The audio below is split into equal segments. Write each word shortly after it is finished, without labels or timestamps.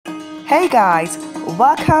Hey guys,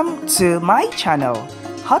 welcome to my channel,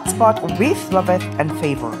 Hotspot with Loveth and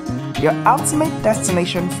Favor, your ultimate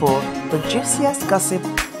destination for the juiciest gossip,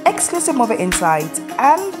 exclusive movie insights,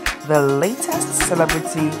 and the latest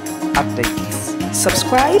celebrity updates.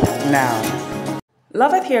 Subscribe now.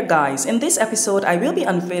 Loveth here guys. In this episode, I will be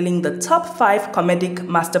unveiling the top 5 comedic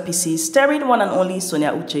masterpieces starring one and only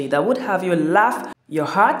Sonia Uche that would have you laugh your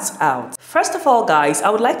hearts out. First of all guys, I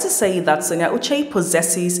would like to say that Sonia Uche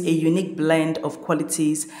possesses a unique blend of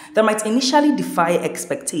qualities that might initially defy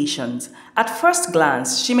expectations. At first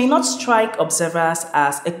glance, she may not strike observers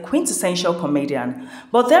as a quintessential comedian,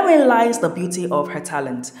 but therein lies the beauty of her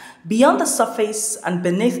talent. Beyond the surface and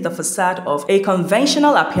beneath the facade of a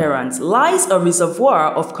conventional appearance lies a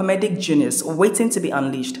reservoir of comedic genius waiting to be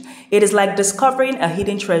unleashed. It is like discovering a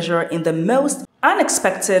hidden treasure in the most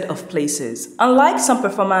unexpected of places. Unlike some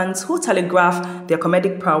performers who telegraph their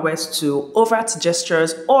comedic prowess to overt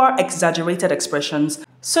gestures or exaggerated expressions,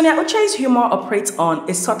 Sonia Uche's humor operates on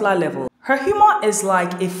a subtler level. Her humor is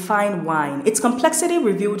like a fine wine, its complexity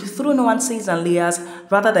revealed through nuances and layers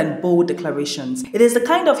rather than bold declarations. It is the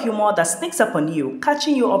kind of humor that sneaks up on you,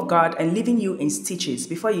 catching you off guard and leaving you in stitches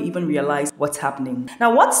before you even realize what's happening.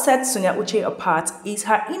 Now, what sets Sonia Uche apart is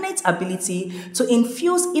her innate ability to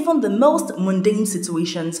infuse even the most mundane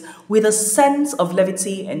situations with a sense of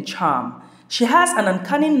levity and charm. She has an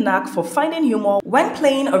uncanny knack for finding humor when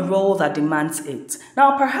playing a role that demands it.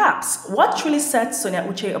 Now, perhaps what truly sets Sonia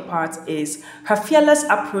Uche apart is her fearless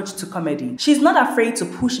approach to comedy. She's not afraid to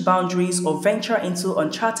push boundaries or venture into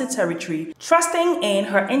uncharted territory, trusting in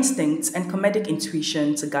her instincts and comedic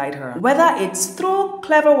intuition to guide her. Whether it's through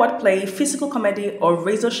clever wordplay, physical comedy, or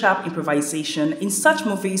razor-sharp improvisation in such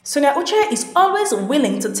movies, Sonia Uche is always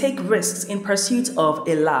willing to take risks in pursuit of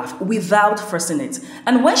a laugh without forcing it.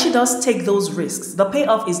 And when she does take those risks, the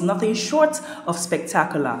payoff is nothing short of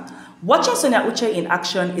spectacular. Watching Sonia Uche in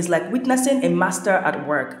action is like witnessing a master at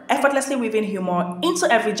work, effortlessly weaving humor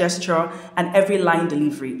into every gesture and every line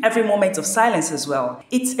delivery, every moment of silence as well.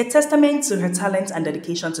 It's a testament to her talent and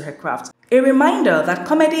dedication to her craft. A reminder that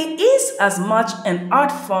comedy is as much an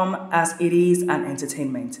art form as it is an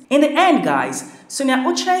entertainment. In the end, guys, Sonia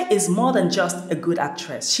Uche is more than just a good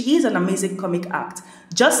actress. She is an amazing comic act,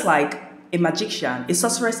 just like a magician, a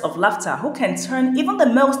sorceress of laughter who can turn even the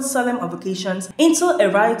most solemn of occasions into a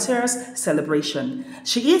riotous celebration.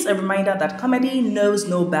 She is a reminder that comedy knows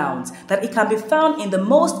no bounds, that it can be found in the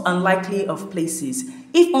most unlikely of places,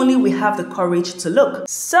 if only we have the courage to look.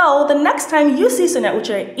 So the next time you see Sonia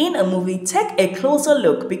Uche in a movie, take a closer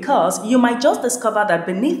look because you might just discover that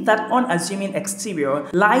beneath that unassuming exterior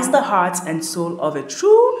lies the heart and soul of a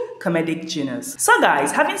true comedic genius. So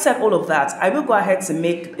guys, having said all of that, I will go ahead to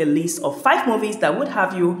make a list of 5 movies that would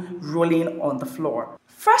have you rolling on the floor.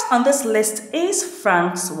 First on this list is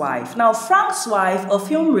Frank's Wife. Now, Frank's Wife, a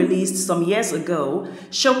film released some years ago,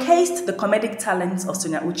 showcased the comedic talents of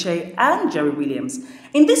Sonia Uche and Jerry Williams.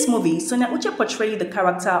 In this movie, Sonia Uche portrayed the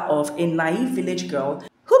character of a naive village girl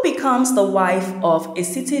who becomes the wife of a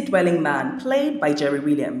city-dwelling man played by Jerry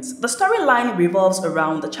Williams. The storyline revolves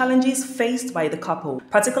around the challenges faced by the couple,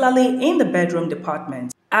 particularly in the bedroom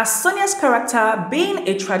department, as Sonia's character, being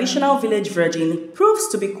a traditional village virgin, proves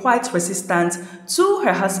to be quite resistant to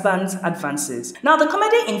her husband's advances. Now, the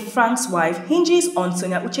comedy in Frank's Wife hinges on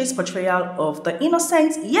Sonia Uche's portrayal of the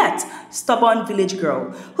innocent yet stubborn village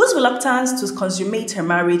girl, whose reluctance to consummate her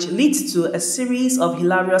marriage leads to a series of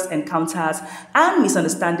hilarious encounters and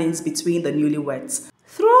misunderstandings between the newlyweds.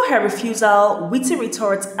 Through her refusal, witty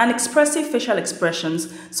retorts, and expressive facial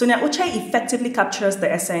expressions, Sonia Uche effectively captures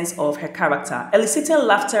the essence of her character, eliciting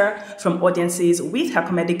laughter from audiences with her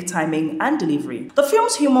comedic timing and delivery. The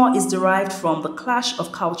film's humor is derived from the clash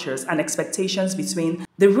of cultures and expectations between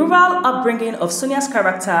the rural upbringing of Sonia's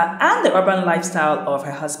character and the urban lifestyle of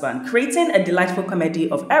her husband, creating a delightful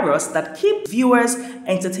comedy of errors that keep viewers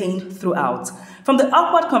entertained throughout. From the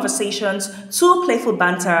awkward conversations to playful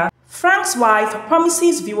banter, Frank's Wife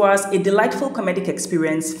promises viewers a delightful comedic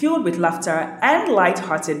experience filled with laughter and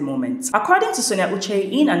light-hearted moments. According to Sonia Uche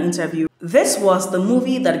in an interview, this was the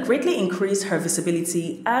movie that greatly increased her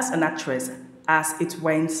visibility as an actress, as it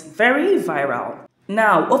went very viral.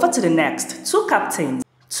 Now, over to the next, Two Captains.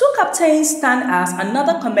 Two Captains stand as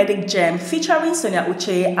another comedic gem featuring Sonia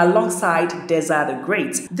Uche alongside Deza the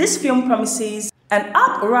Great. This film promises an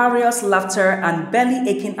uproarious laughter and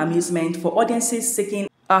belly-aching amusement for audiences seeking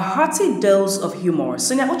a hearty dose of humor.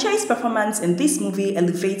 Sonia Uche's performance in this movie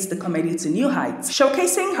elevates the comedy to new heights,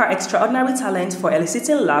 showcasing her extraordinary talent for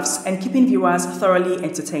eliciting laughs and keeping viewers thoroughly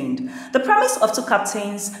entertained. The premise of Two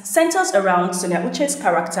Captains centers around Sonia Uche's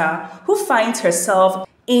character, who finds herself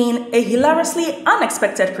in a hilariously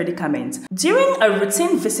unexpected predicament. During a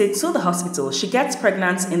routine visit to the hospital, she gets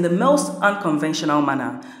pregnant in the most unconventional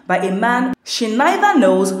manner by a man she neither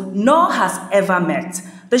knows nor has ever met.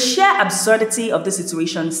 The sheer absurdity of the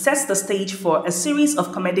situation sets the stage for a series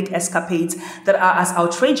of comedic escapades that are as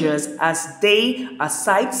outrageous as they are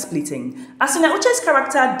side-splitting. As Sonia Uche's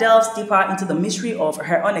character delves deeper into the mystery of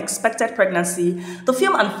her unexpected pregnancy, the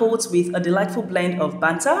film unfolds with a delightful blend of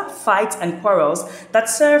banter, fights, and quarrels that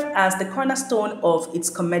serve as the cornerstone of its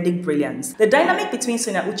comedic brilliance. The dynamic between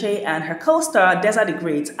Sonia Uche and her co-star Deza the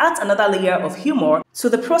Great adds another layer of humor to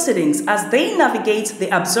the proceedings as they navigate the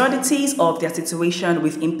absurdities of their situation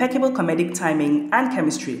with impeccable comedic timing and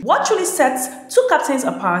chemistry. What truly sets Two Captains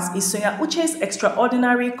apart is Sonia Uche's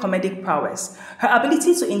extraordinary comedic prowess. Her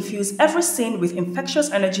ability to infuse every scene with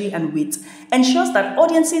infectious energy and wit ensures that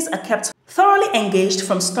audiences are kept thoroughly engaged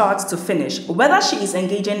from start to finish. Whether she is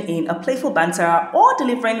engaging in a playful banter or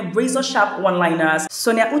delivering razor-sharp one-liners,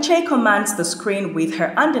 Sonia Uche commands the screen with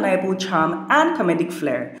her undeniable charm and comedic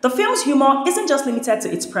flair. The film's humor isn't just limited to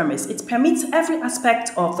its premise, it permeates every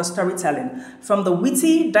aspect of the storytelling, from the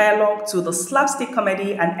witty dialogue to the slapstick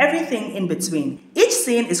comedy and everything in between. Each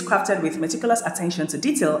scene is crafted with meticulous attention to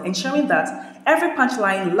detail, ensuring that every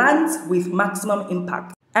punchline lands with maximum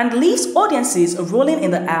impact and leaves audiences rolling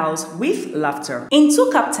in the aisles with laughter. In Two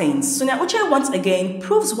Captains, Sonia Uche once again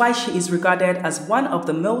proves why she is regarded as one of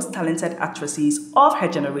the most talented actresses of her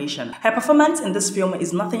generation. Her performance in this film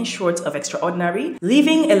is nothing short of extraordinary,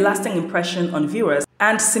 leaving a lasting impression on viewers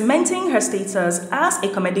and cementing her status as a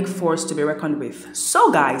comedic force to be reckoned with.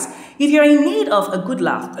 So guys, if you're in need of a good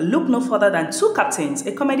laugh, look no further than Two Captains,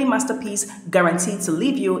 a comedy masterpiece guaranteed to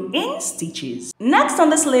leave you in stitches. Next on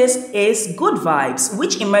this list is Good Vibes,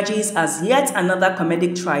 which emerges as yet another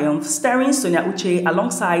comedic triumph starring Sonia Uche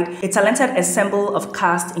alongside a talented ensemble of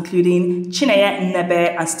cast including Chineye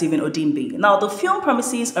Nnebe and Stephen Odimgbe. Now, the film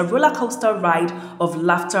promises a roller coaster ride of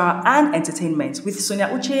laughter and entertainment, with Sonia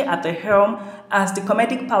Uche at the helm as the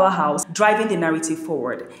comedic powerhouse driving the narrative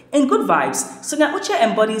forward. In Good Vibes, Sonia Uche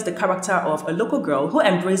embodies the character of a local girl who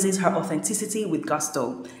embraces her authenticity with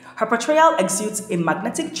gusto. Her portrayal exudes a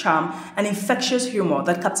magnetic charm and infectious humor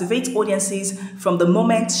that captivates audiences from the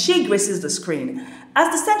moment she graces the screen. As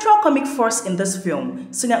the central comic force in this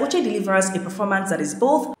film, Sonia Uche delivers a performance that is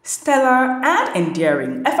both stellar and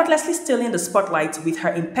endearing, effortlessly stealing the spotlight with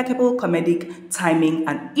her impeccable comedic timing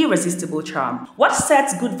and irresistible charm. What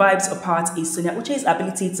sets Good Vibes apart is Sonia Uche's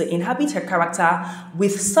ability to inhabit her character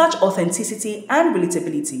with such authenticity and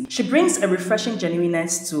relatability. She brings a refreshing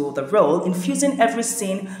genuineness to the role, infusing every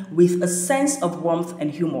scene with a sense of warmth and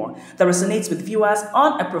humor that resonates with viewers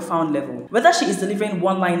on a profound level. Whether she is delivering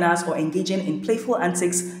one-liners or engaging in playful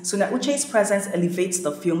antics, Sonia Uche's presence elevates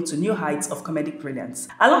the film to new heights of comedic brilliance.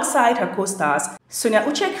 Alongside her co-stars, Sonia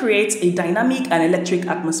Uche creates a dynamic and electric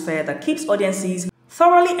atmosphere that keeps audiences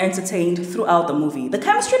thoroughly entertained throughout the movie. The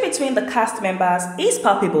chemistry between the cast members is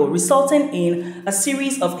palpable, resulting in a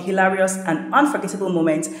series of hilarious and unforgettable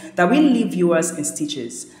moments that will leave viewers in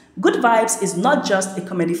stitches. Good Vibes is not just a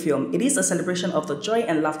comedy film, it is a celebration of the joy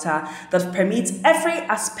and laughter that permeates every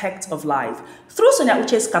aspect of life. Through Sonia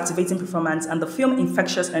Uche's captivating performance and the film's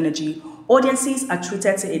infectious energy, audiences are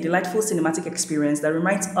treated to a delightful cinematic experience that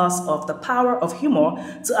reminds us of the power of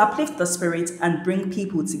humor to uplift the spirit and bring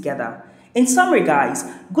people together. In summary guys,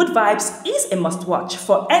 Good Vibes is a must-watch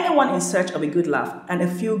for anyone in search of a good laugh and a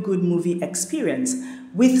feel-good movie experience.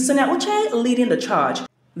 With Sonia Uche leading the charge,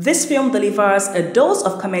 this film delivers a dose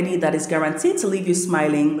of comedy that is guaranteed to leave you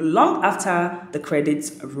smiling long after the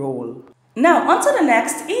credits roll. Now, on to the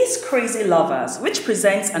next is Crazy Lovers, which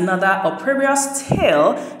presents another uproarious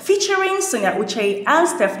tale featuring Sonia Uche and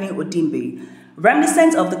Stephanie Odimgbe,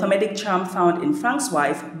 reminiscent of the comedic charm found in Frank's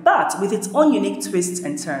Wife, but with its own unique twists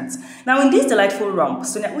and turns. Now, in this delightful romp,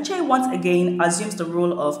 Sonia Uche once again assumes the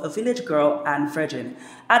role of a village girl and virgin,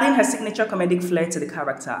 adding her signature comedic flair to the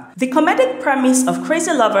character. The comedic premise of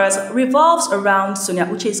Crazy Lovers revolves around Sonia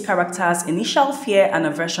Uche's character's initial fear and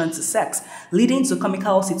aversion to sex, leading to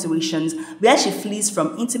comical situations where she flees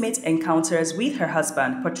from intimate encounters with her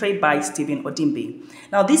husband, portrayed by Stephen Odimgbe.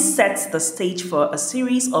 Now, this sets the stage for a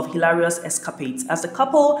series of hilarious escapades as the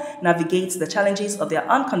couple navigates the challenges of their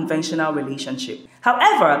unconventional relationship.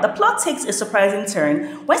 However, the plot takes a surprising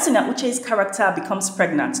turn when Sonia Uche's character becomes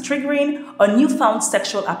pregnant, triggering a newfound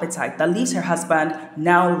sexual appetite that leaves her husband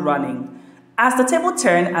now running. As the table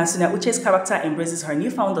turns and Sonia Uche's character embraces her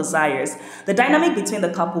newfound desires, the dynamic between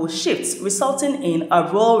the couple shifts, resulting in a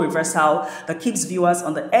role reversal that keeps viewers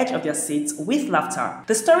on the edge of their seats with laughter.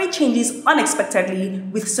 The story changes unexpectedly,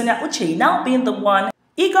 with Sonia Uche now being the one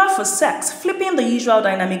Eager for sex, flipping the usual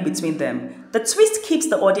dynamic between them. The twist keeps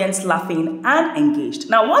the audience laughing and engaged.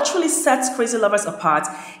 Now, what really sets Crazy Lovers apart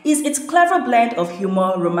is its clever blend of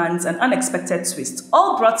humor, romance, and unexpected twists,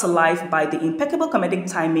 all brought to life by the impeccable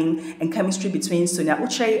comedic timing and chemistry between Sonia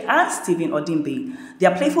Uche and Stephen Odimgbe.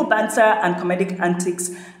 Their playful banter and comedic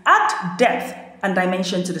antics add depth and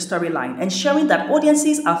dimension to the storyline, ensuring that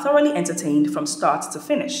audiences are thoroughly entertained from start to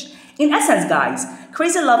finish. In essence, guys,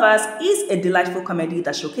 Crazy Lovers is a delightful comedy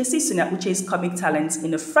that showcases Sonia Uche's comic talents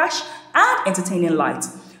in a fresh and entertaining light.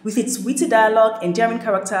 With its witty dialogue, endearing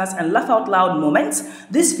characters, and laugh-out-loud moments,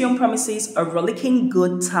 this film promises a rollicking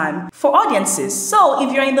good time for audiences. So,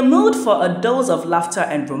 if you're in the mood for a dose of laughter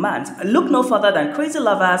and romance, look no further than Crazy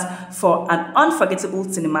Lovers for an unforgettable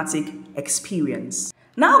cinematic experience.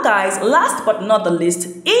 Now guys, last but not the least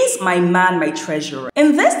is My Man, My Treasure.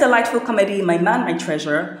 In this delightful comedy, My Man, My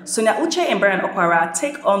Treasure, Sonia Uche and Bryan Okwara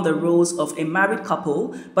take on the roles of a married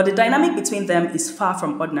couple, but the dynamic between them is far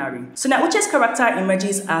from ordinary. Sonia Uche's character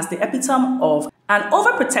emerges as the epitome of an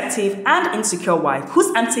overprotective and insecure wife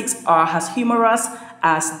whose antics are as humorous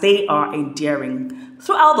as they are endearing.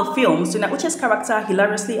 Throughout the film, Sonia Uche's character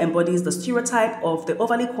hilariously embodies the stereotype of the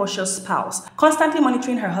overly cautious spouse, constantly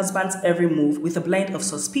monitoring her husband's every move with a blend of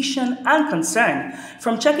suspicion and concern.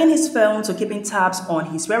 From checking his phone to keeping tabs on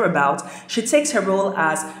his whereabouts, she takes her role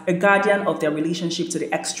as a guardian of their relationship to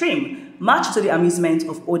the extreme, much to the amusement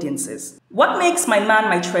of audiences. What makes My Man,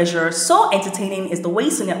 My Treasure so entertaining is the way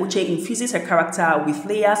Sonia Uche infuses her character with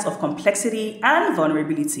layers of complexity and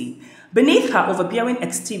vulnerability. Beneath her overbearing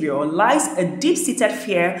exterior lies a deep-seated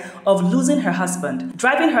fear of losing her husband,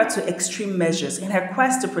 driving her to extreme measures in her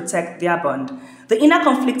quest to protect their bond. The inner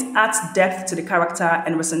conflict adds depth to the character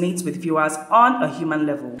and resonates with viewers on a human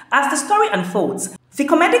level. As the story unfolds, the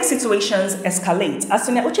comedic situations escalate as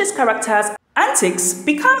Sonia Uche's character's antics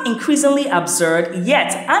become increasingly absurd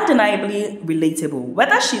yet undeniably relatable.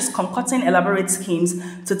 Whether she's concocting elaborate schemes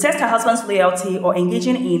to test her husband's loyalty or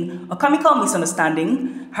engaging in a comical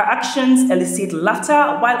misunderstanding, her actions elicit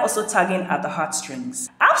laughter while also tugging at the heartstrings.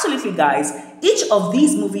 Absolutely guys, each of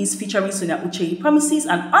these movies featuring Sonia Uche promises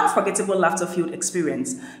an unforgettable laughter-filled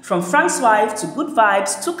experience. From Frank's Wife to Good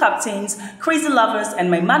Vibes, Two Captains, Crazy Lovers, and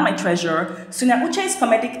My Man, My Treasure, Sonia Uche's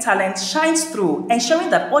comedic talent shines through, ensuring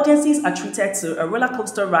that audiences are treated to a roller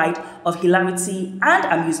coaster ride of hilarity and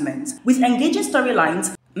amusement. With engaging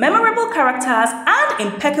storylines, memorable characters,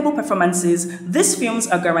 and impeccable performances, these films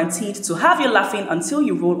are guaranteed to have you laughing until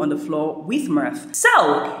you roll on the floor with mirth.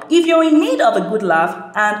 So, if you're in need of a good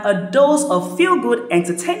laugh and a dose of feel-good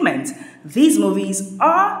entertainment, these movies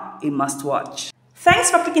are a must-watch.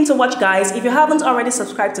 Thanks for clicking to watch guys. If you haven't already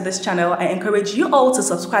subscribed to this channel, I encourage you all to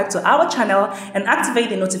subscribe to our channel and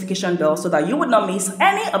activate the notification bell so that you would not miss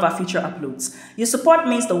any of our future uploads. Your support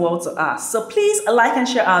means the world to us, so please like and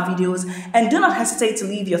share our videos and do not hesitate to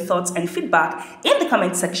leave your thoughts and feedback in the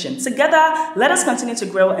comment section. Together, let us continue to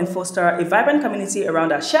grow and foster a vibrant community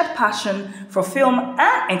around our shared passion for film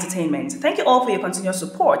and entertainment. Thank you all for your continued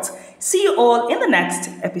support. See you all in the next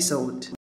episode.